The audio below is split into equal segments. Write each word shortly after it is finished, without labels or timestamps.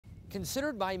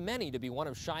Considered by many to be one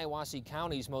of Shiawassee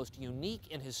County's most unique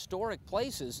and historic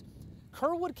places,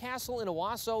 Curwood Castle in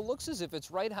Owosso looks as if it's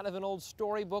right out of an old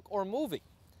storybook or movie.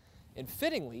 And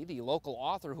fittingly, the local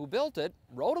author who built it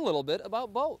wrote a little bit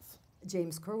about both.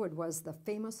 James Curwood was the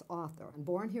famous author,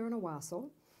 born here in Owosso,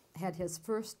 had his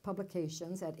first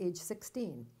publications at age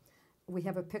 16. We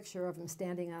have a picture of him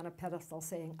standing on a pedestal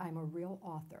saying, "I'm a real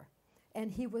author."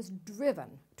 And he was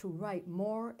driven to write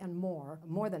more and more.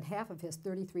 More than half of his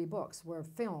 33 books were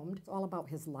filmed, all about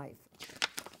his life.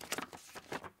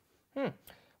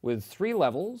 With 3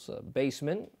 levels, a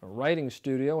basement, a writing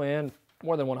studio, and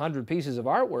more than 100 pieces of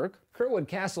artwork, Curwood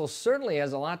Castle certainly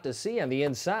has a lot to see on the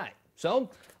inside. So,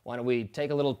 why don't we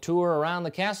take a little tour around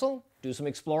the castle, do some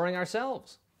exploring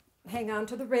ourselves? Hang on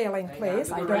to the railing,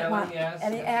 please. I don't want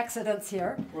any accidents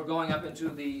here. We're going up into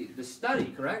the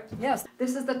study, correct? Yes,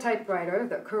 this is the typewriter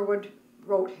that Curwood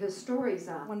wrote his stories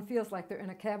on. One feels like they're in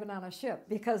a cabin on a ship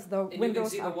because the windows. You can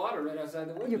see the water right outside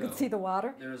the window. You can see the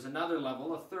water. There's another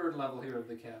level, a 3rd level here of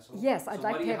the castle. Yes, I'd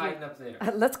like to have you. What are you hiding up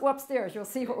there? Let's go upstairs. You'll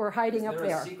see what we're hiding up there.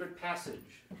 Is there a secret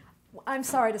passage? I'm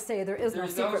sorry to say there is no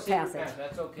secret passage.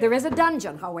 That's okay. There is a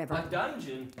dungeon, however. A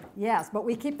dungeon? Yes, but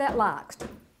we keep that locked.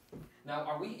 Now,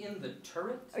 are we in the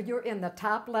turret? You're in the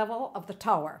top level of the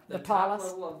tower. The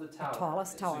tallest level of the tower. The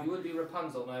tallest tower. So you would be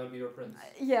Rapunzel and I would be your prince.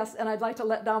 Yes, and I'd like to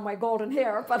let down my golden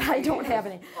hair, but I don't have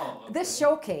any. Oh, okay. This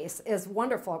showcase is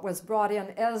wonderful. It was brought in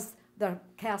as the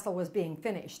castle was being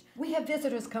finished. We have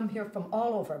visitors come here from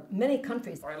all over, many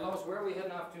countries. All right, Lois, where are we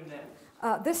heading off to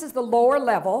next? This is the lower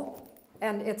level,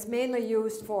 and it's mainly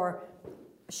used for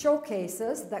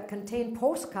showcases that contain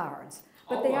postcards.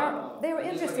 But they were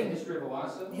interesting. Like history of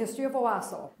Owosso? History of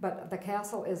Owosso. But the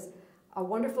castle is a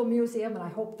wonderful museum, and I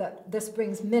hope that this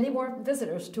brings many more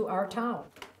visitors to our town.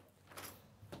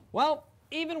 Well,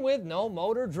 even with no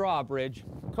motor drawbridge,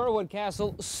 Curwood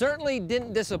Castle certainly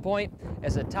didn't disappoint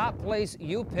as a top place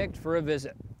you picked for a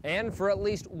visit. And for at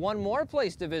least one more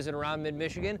place to visit around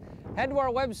mid-Michigan, head to our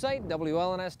website,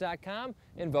 WLNS.com,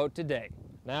 and vote today.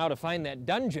 Now to find that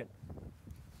dungeon